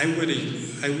 I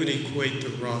would equate the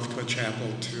Rothko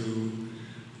Chapel to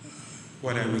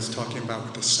what I was talking about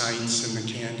with the sites and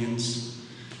the canyons.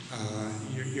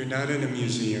 You're not in a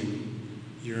museum.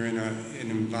 You're in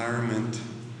an environment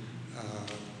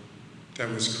that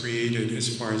was created,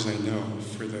 as far as I know,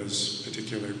 for those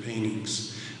particular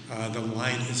paintings. The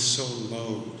light is so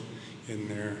low in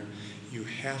there. You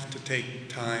have to take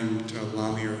time to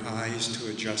allow your eyes to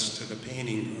adjust to the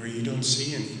painting, or you don't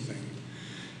see anything.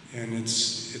 And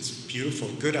it's beautiful.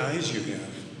 Good eyes you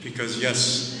have, because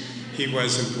yes, he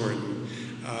was important.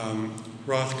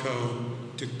 Rothko,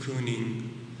 de Kooning,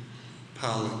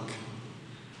 Pollock,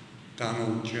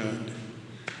 Donald Judd,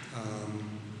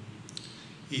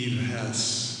 Eve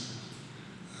Hess,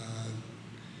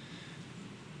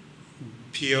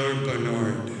 Pierre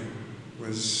Bonnard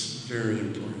was very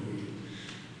important.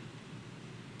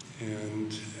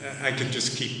 And I could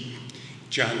just keep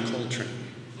John Coltrane,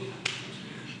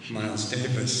 Miles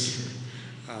Davis.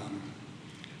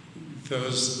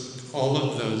 All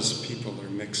of those people are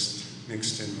mixed in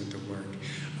with the work.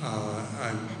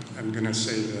 I'm going to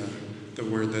say the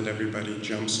word that everybody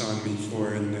jumps on me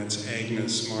for, and that's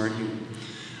Agnes Martin.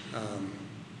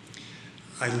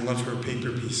 I love her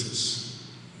paper pieces.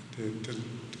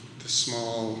 The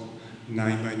small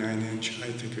 9 by 9 inch,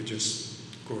 I think are just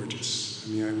gorgeous.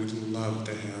 I mean, I would love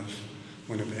to have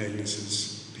one of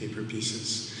Agnes's paper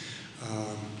pieces.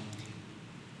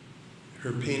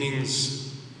 Her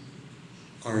paintings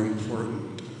are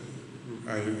important.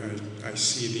 I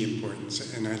see the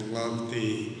importance, and I love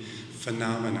the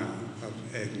phenomena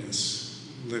of Agnes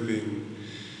living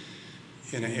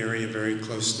in an area very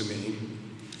close to me.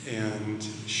 And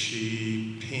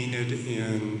she painted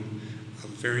in a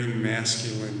very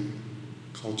masculine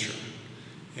culture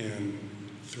and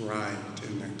thrived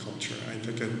in that culture. I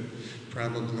think it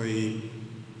probably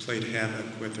played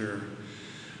havoc with her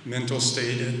mental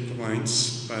state at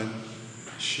points, but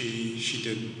she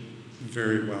did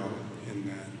very well in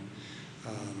that.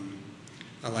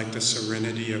 I like the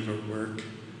serenity of her work,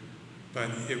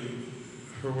 but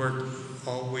her work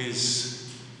always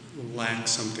lacked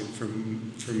something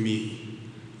for me.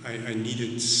 I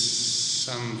needed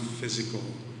some physical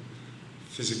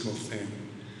thing.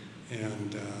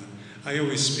 And I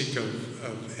always speak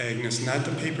of Agnes, not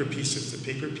the paper pieces.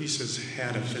 The paper pieces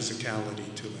had a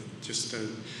physicality to it. Just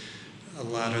a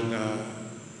lot of the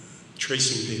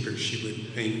tracing paper she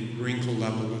would paint wrinkled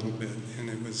up a little bit, and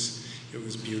it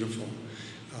was beautiful.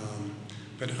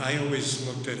 But I always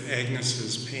looked at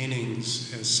Agnes's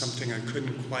paintings as something I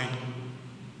couldn't quite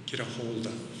get a hold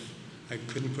of. I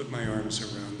couldn't put my arms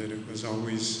around it. It was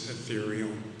always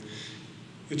ethereal,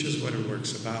 which is what her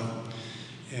work's about.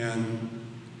 And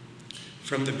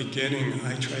from the beginning,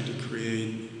 I tried to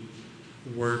create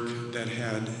work that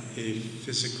had a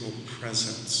physical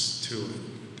presence to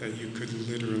it, that you could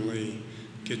literally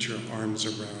get your arms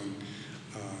around.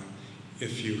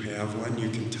 If you have one, you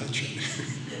can touch it.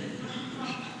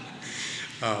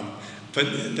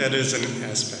 But that is an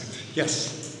aspect.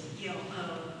 Yes?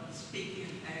 Speaking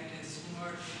of Agnes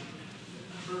Martin,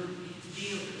 her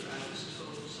dealer, I was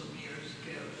told some years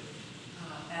ago,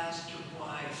 asked her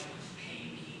why the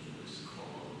painting was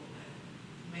called,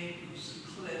 maybe it was a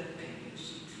cliff, maybe it was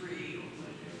a tree or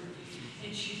whatever.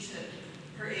 And she said,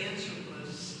 her answer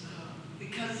was,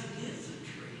 because it is a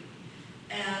tree.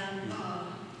 And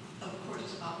of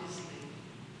course, obviously,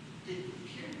 didn't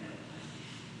care that way.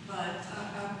 But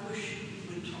I wish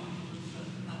you would talk a little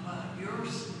bit about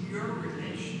your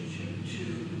relationship to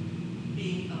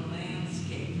being a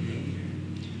landscape painter,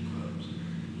 quote.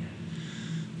 Yeah.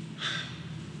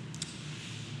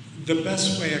 The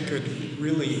best way I could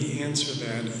really answer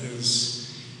that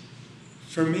is,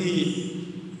 for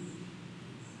me,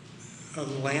 a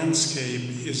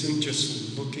landscape isn't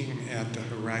just looking at the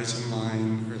horizon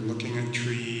line or looking at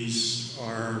trees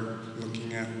or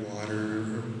looking at water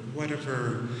or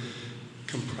whatever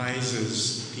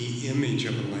comprises the image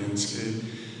of a landscape,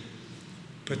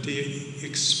 but the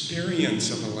experience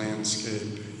of a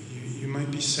landscape. You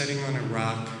might be sitting on a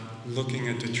rock looking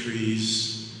at the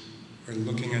trees or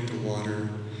looking at the water,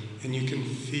 and you can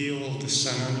feel the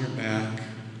sun on your back,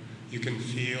 you can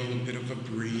feel a bit of a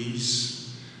breeze,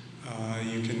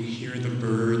 you can hear the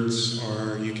birds,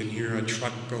 or you can hear a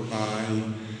truck go by,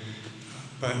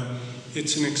 but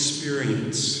it's an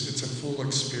experience, it's a full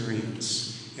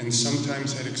experience, and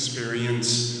sometimes that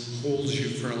experience holds you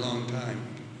for a long time.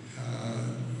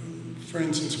 For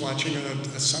instance, watching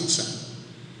a sunset.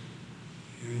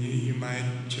 You might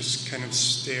just kind of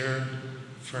stare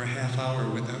for a half hour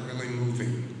without really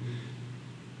moving.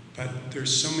 But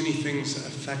there's so many things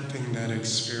affecting that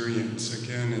experience.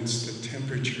 Again, it's the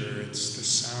temperature, it's the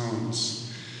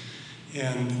sounds.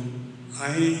 And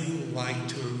I like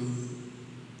to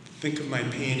think of my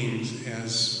paintings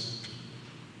as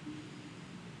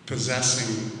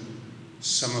possessing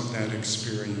some of that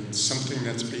experience, something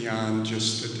that's beyond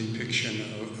just the depiction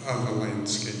of a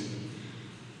landscape.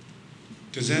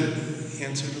 Does that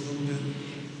answer it a little bit?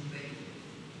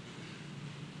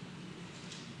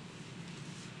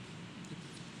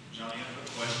 Johnny, I have a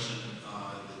question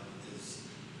that is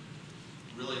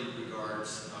really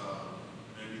regards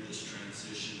maybe this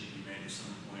transition that you made at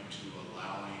some point to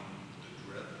allowing the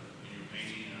drip in your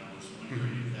painting, and I was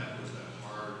wondering if that was a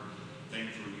hard thing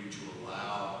for you to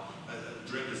allow.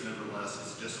 Drip is nevertheless,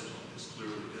 it's discipline, it's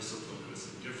clearly discipline, but it's a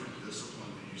different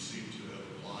discipline than you seem to have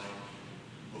applied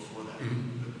before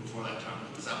that time.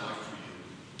 What was that like for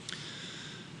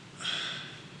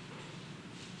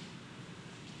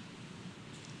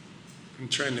you?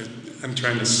 I'm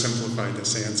trying to simplify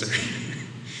this answer.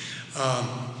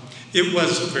 It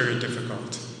was very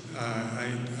difficult.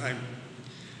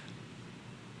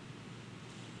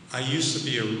 I used to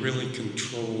be a really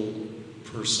controlled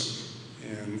person,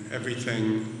 and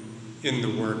everything in the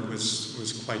work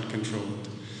was quite controlled.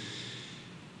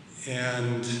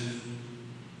 And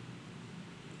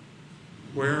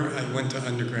where I went to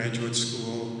undergraduate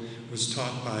school was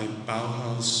taught by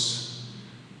Bauhaus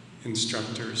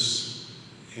instructors,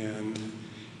 and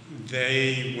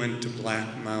they went to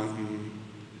Black Mountain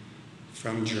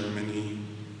from Germany.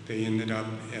 They ended up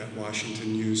at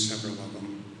Washington U, several of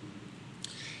them.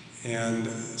 And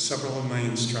several of my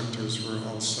instructors were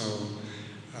also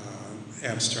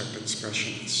abstract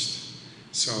expressionists.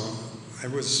 So I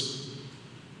was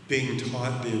being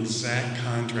taught the exact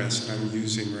contrast that I'm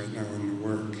using right now in the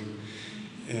work.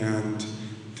 And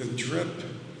the drip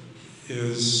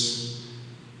is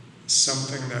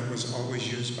something that was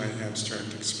always used by abstract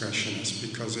expressionists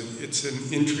because it's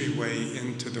an entryway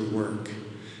into the work.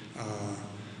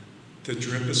 The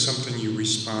drip is something you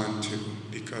respond to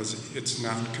because it's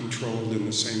not controlled in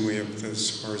the same way of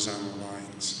those horizontal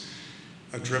lines.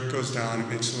 A drip goes down, it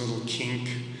makes a little kink.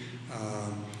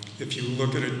 If you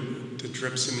look at the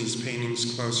drips in these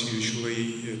paintings close,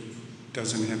 usually it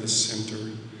doesn't have a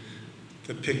center.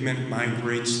 The pigment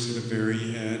migrates to the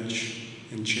very edge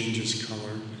and changes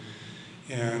color.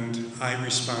 And I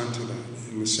respond to that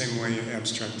in the same way an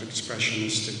abstract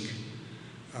expressionistic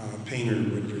painter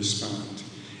would respond.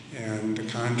 And the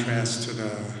contrast to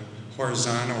the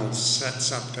horizontal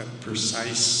sets up that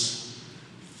precise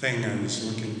thing I was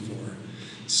looking for.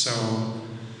 So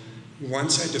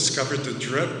once I discovered the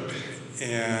drip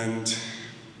and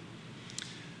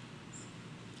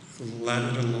let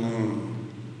it alone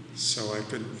so I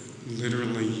could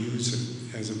literally use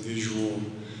it as a visual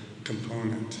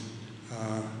component.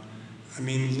 I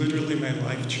mean, literally my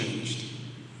life changed.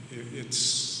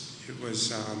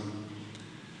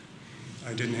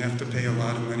 I didn't have to pay a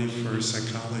lot of money for a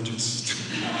psychologist.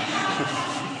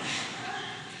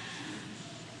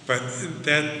 But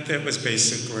that was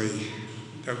basically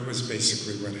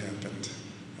what happened.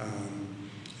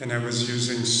 And I was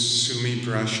using sumi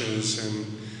brushes, and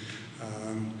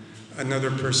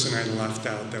another person I left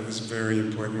out that was very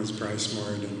important was Bryce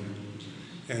Morgan.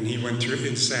 And he went through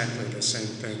exactly the same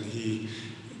thing.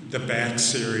 The back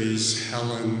series,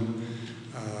 Helen,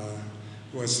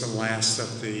 was the last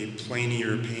of the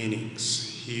planier paintings.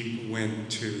 He went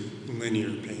to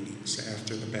linear paintings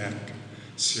after the back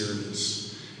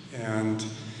series. And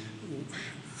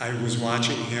I was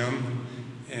watching him,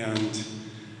 and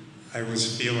I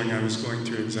was feeling I was going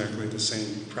through exactly the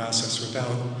same process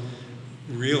without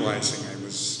realizing I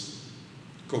was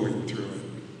going through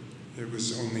it. It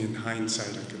was only in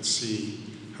hindsight I could see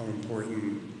how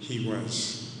important he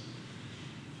was.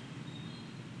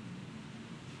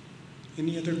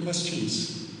 Any other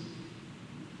questions?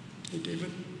 Hey,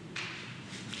 David?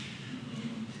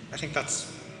 I think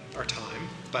that's our time,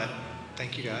 but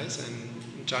thank you guys,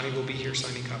 and Johnny will be here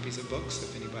signing copies of books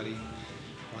if anybody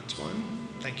wants one.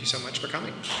 Thank you so much for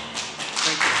coming.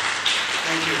 Thank you.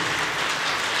 Thank you.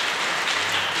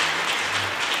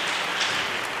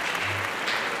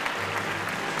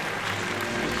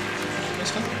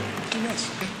 Nice coming.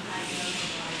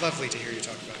 Yes. Lovely to hear you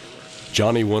talk about your work.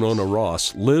 Johnnie Winona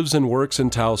Ross lives and works in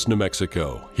Taos, New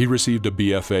Mexico. He received a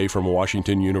BFA from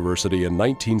Washington University in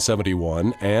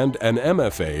 1971 and an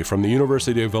MFA from the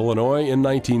University of Illinois in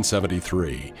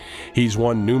 1973. He's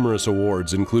won numerous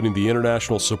awards, including the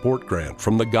International Support Grant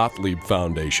from the Gottlieb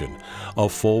Foundation, a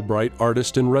Fulbright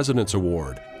Artist in Residence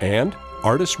Award, and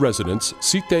Artist Residence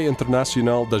Cite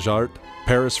International des Arts,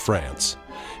 Paris, France.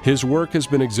 His work has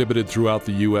been exhibited throughout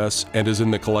the U.S. and is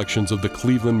in the collections of the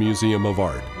Cleveland Museum of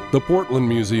Art, the Portland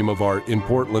Museum of Art in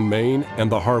Portland, Maine,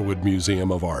 and the Harwood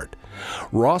Museum of Art.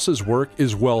 Ross's work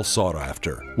is well sought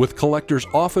after, with collectors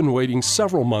often waiting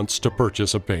several months to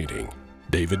purchase a painting.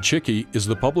 David Chickey is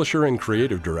the publisher and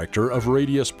creative director of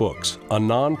Radius Books, a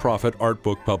nonprofit art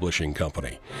book publishing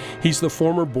company. He's the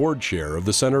former board chair of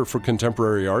the Center for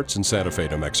Contemporary Arts in Santa Fe,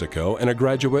 New Mexico, and a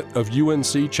graduate of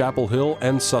UNC Chapel Hill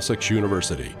and Sussex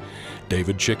University.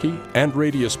 David Chickey and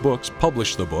Radius Books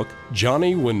published the book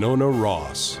Johnnie Winona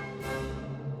Ross.